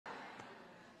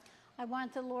I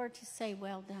want the Lord to say,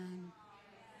 well done.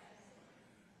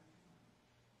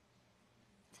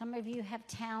 Some of you have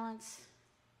talents,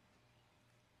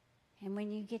 and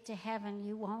when you get to heaven,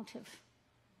 you won't have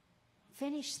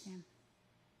finished them.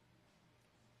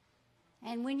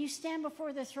 And when you stand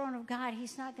before the throne of God,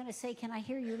 he's not going to say, can I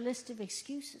hear your list of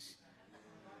excuses?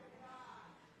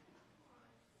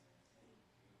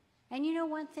 And you know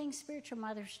one thing spiritual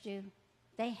mothers do?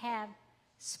 They have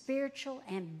spiritual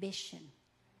ambition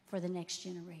for the next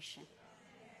generation.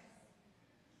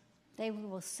 They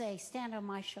will say, stand on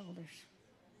my shoulders.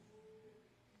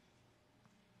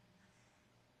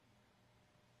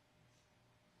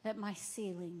 Let my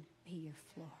ceiling be your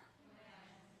floor.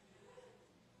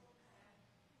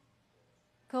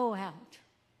 Go out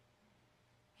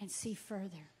and see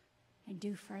further and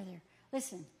do further.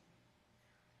 Listen,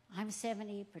 I'm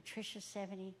 70, Patricia's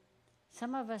 70.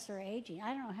 Some of us are aging.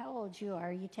 I don't know how old you are.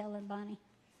 Are you telling Bonnie?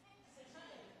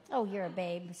 Oh, you're a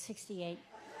babe, 68.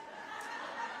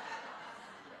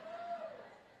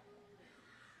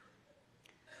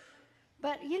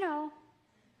 But, you know,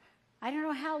 I don't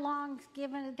know how long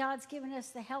God's given us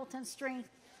the health and strength.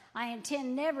 I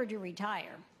intend never to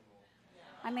retire.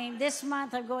 I mean, this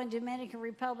month I'm going to Dominican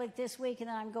Republic this week, and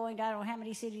then I'm going to, I don't know how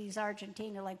many cities,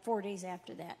 Argentina, like 4 days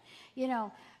after that. You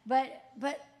know, but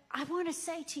I want to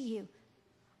say to you,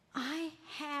 I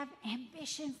have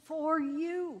ambition for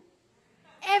you.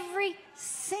 Every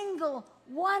single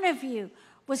one of you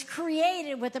was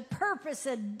created with a purpose,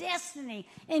 a destiny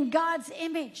in God's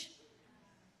image.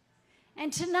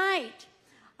 And tonight,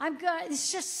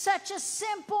 it's just such a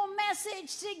simple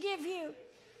message to give you.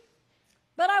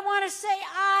 But I want to say,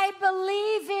 I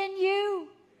believe in you.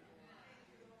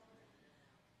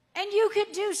 And you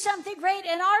could do something great.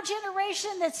 And our generation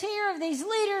that's here, of these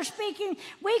leaders speaking,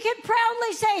 we could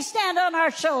proudly say, stand on our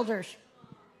shoulders.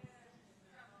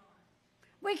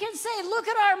 We can say, look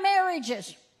at our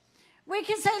marriages. We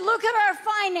can say, look at our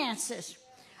finances.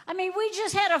 I mean, we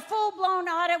just had a full-blown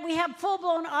audit. We have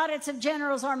full-blown audits of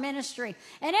generals, our ministry.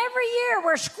 And every year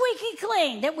we're squeaky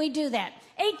clean that we do that.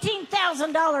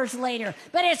 $18,000 later,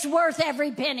 but it's worth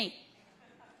every penny.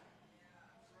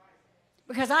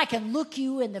 Because I can look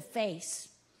you in the face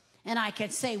and I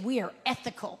can say we are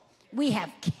ethical. We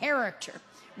have character.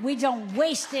 We don't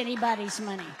waste anybody's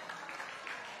money.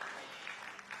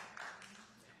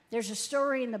 There's a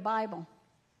story in the Bible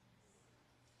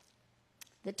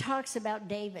that talks about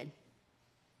David.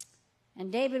 And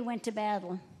David went to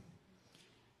battle,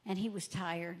 and he was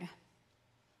tired.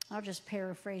 I'll just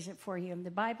paraphrase it for you. And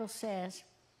the Bible says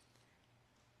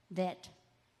that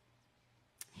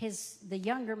the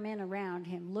younger men around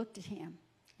him looked at him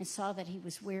and saw that he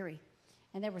was weary.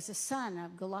 And there was a son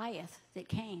of Goliath that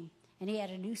came, and he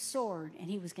had a new sword,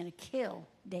 and he was going to kill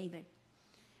David.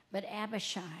 But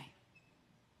Abishai,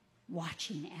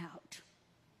 watching out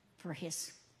for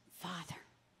his father,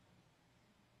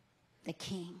 the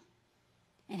king,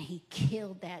 and he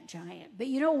killed that giant. But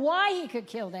you know why he could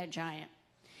kill that giant?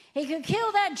 He could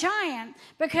kill that giant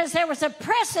because there was a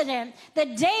precedent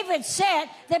that David set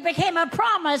that became a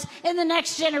promise in the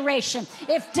next generation.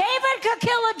 If David could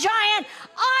kill a giant,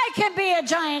 I could be a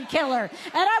giant killer.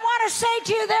 And I want to say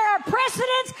to you, there are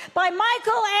precedents by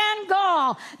Michael and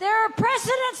Gall. There are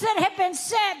precedents that have been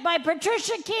set by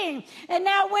Patricia King and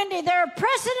now Wendy. There are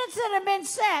precedents that have been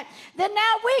set that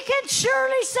now we can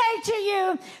surely say to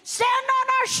you, stand on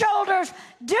our shoulders,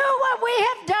 do what we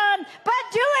have done, but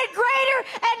do it greater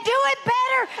and do it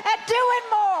better and do it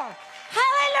more.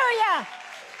 Hallelujah.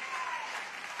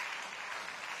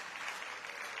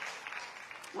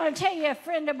 I want to tell you a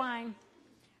friend of mine.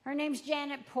 Her name's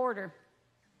Janet Porter.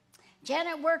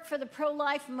 Janet worked for the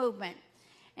pro-life movement,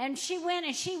 and she went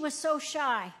and she was so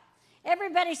shy.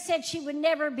 Everybody said she would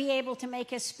never be able to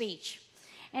make a speech.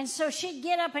 And so she'd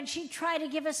get up and she'd try to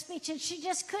give a speech, and she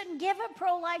just couldn't give a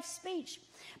pro-life speech.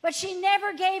 But she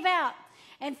never gave out.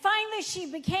 And finally,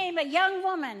 she became a young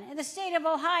woman in the state of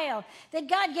Ohio that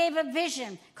God gave a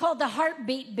vision called the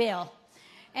Heartbeat Bill.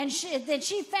 And then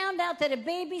she found out that a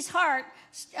baby's heart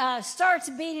starts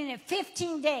beating at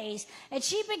 15 days. And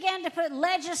she began to put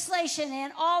legislation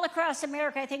in all across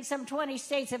America. I think some 20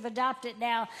 states have adopted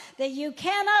now that you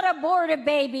cannot abort a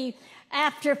baby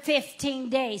after 15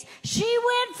 days. She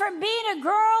went from being a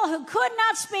girl who could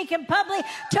not speak in public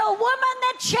to a woman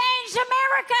that changed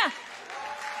America.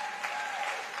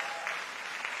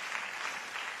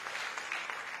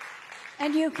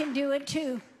 And you can do it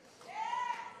too.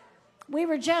 We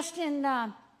were just in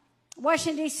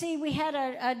Washington, D.C. We had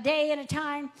a day at a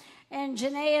time, and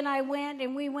Janae and I went,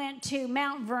 and we went to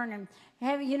Mount Vernon.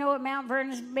 You know what Mount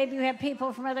Vernon is? Maybe you have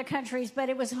people from other countries, but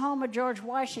it was home of George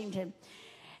Washington.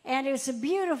 And it was a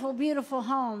beautiful, beautiful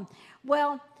home.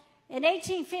 Well, in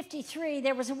 1853,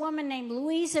 there was a woman named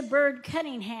Louisa Bird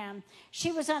Cunningham.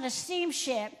 She was on a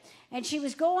steamship, and she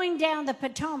was going down the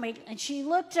Potomac, and she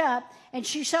looked up, and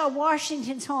she saw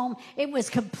Washington's home. It was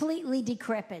completely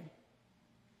decrepit,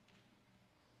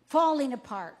 falling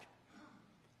apart.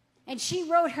 And she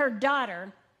wrote her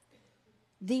daughter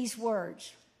these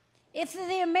words: if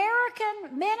the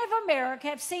American men of America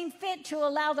have seen fit to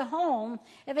allow the home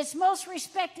of its most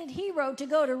respected hero to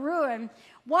go to ruin,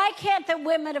 why can't the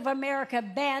women of America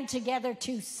band together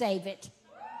to save it?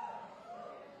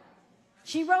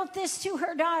 She wrote this to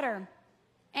her daughter,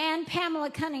 Anne Pamela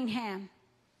Cunningham.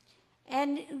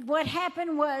 And what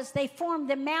happened was they formed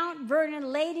the Mount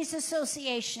Vernon Ladies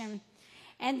Association,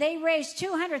 and they raised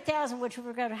 $200,000, which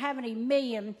we're going to have a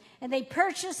million, and they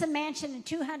purchased a mansion in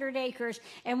 200 acres.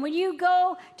 And when you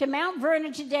go to Mount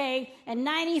Vernon today, and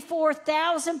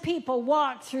 94,000 people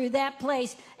walk through that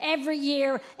place every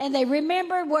year, and they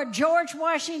remember what George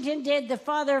Washington did, the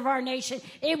father of our nation,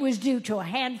 it was due to a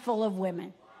handful of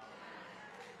women.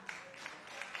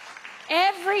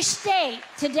 Every state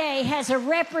today has a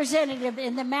representative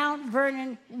in the Mount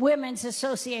Vernon Women's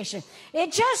Association.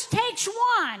 It just takes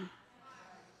one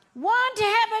to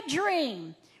have a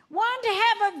dream, one to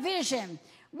have a vision,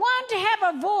 one to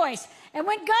have a voice. And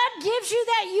when God gives you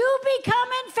that, you become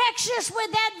infectious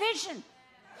with that vision.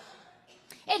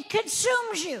 It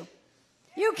consumes you.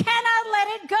 You cannot let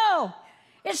it go.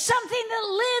 It's something that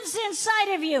lives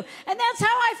inside of you. And that's how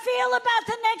I feel about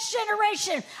the next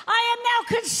generation. I am now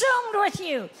consumed with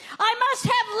you. I must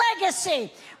have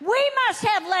legacy. We must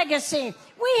have legacy.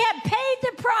 We have paid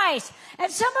the price.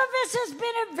 And some of us has been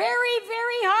a very,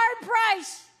 very hard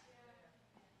price.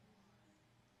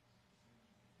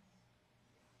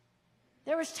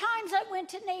 There was times I went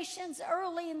to nations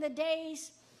early in the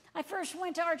days. I first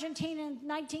went to Argentina in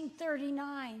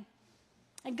 1939.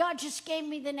 And God just gave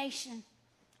me the nation.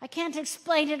 I can't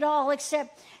explain it all,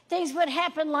 except things would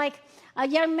happen, like a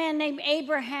young man named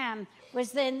Abraham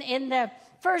was in the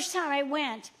first time I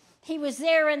went. He was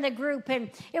there in the group, and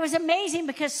it was amazing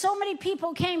because so many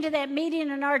people came to that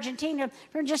meeting in Argentina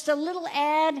from just a little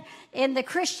ad in the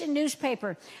Christian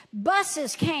newspaper.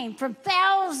 Buses came from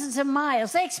thousands of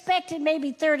miles. They expected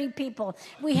maybe 30 people.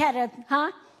 We had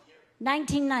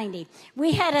 1990.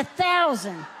 We had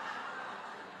 1,000.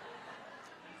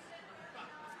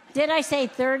 Did I say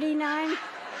 39?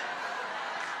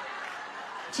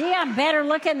 Gee, I'm better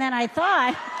looking than I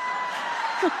thought.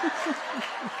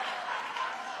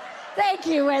 Thank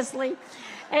you, Wesley.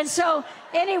 And so,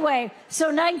 anyway,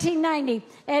 so 1990,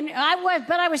 and I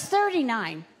was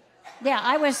 39. Yeah,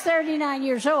 I was 39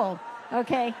 years old,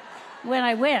 okay, when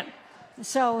I went.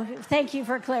 So, thank you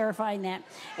for clarifying that.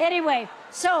 Anyway,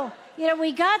 so,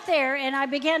 we got there, and I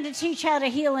began to teach how to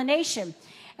heal a nation.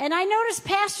 And I noticed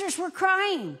pastors were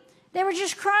crying. They were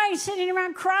just crying, sitting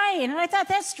around crying. And I thought,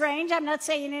 that's strange. I'm not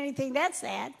saying anything that's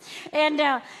sad. And,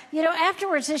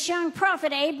 afterwards, this young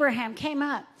prophet, Abraham, came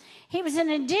up. He was an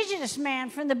indigenous man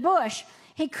from the bush.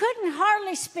 He couldn't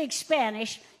hardly speak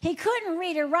Spanish. He couldn't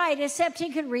read or write, except he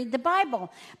could read the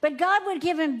Bible. But God would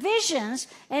give him visions,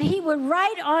 and he would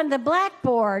write on the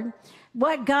blackboard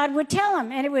what God would tell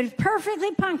him. And it was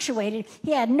perfectly punctuated.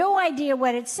 He had no idea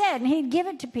what it said, and he'd give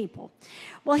it to people.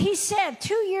 Well, he said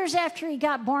 2 years after he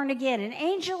got born again, an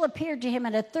angel appeared to him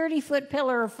in a 30-foot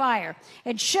pillar of fire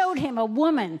and showed him a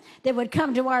woman that would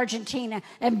come to Argentina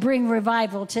and bring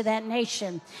revival to that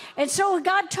nation. And so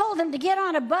God told him to get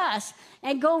on a bus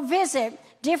and go visit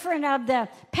different of the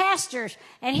pastors,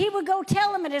 and he would go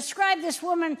tell them and describe this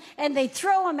woman, and they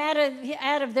throw him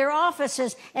out of their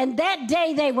offices. And that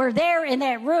day they were there in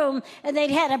that room, and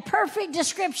they'd had a perfect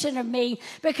description of me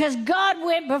because God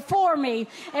went before me.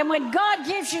 And when God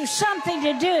gives you something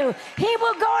to do, he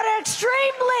will go to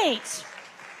extreme lengths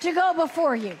to go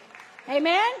before you.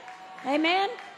 Amen? Amen?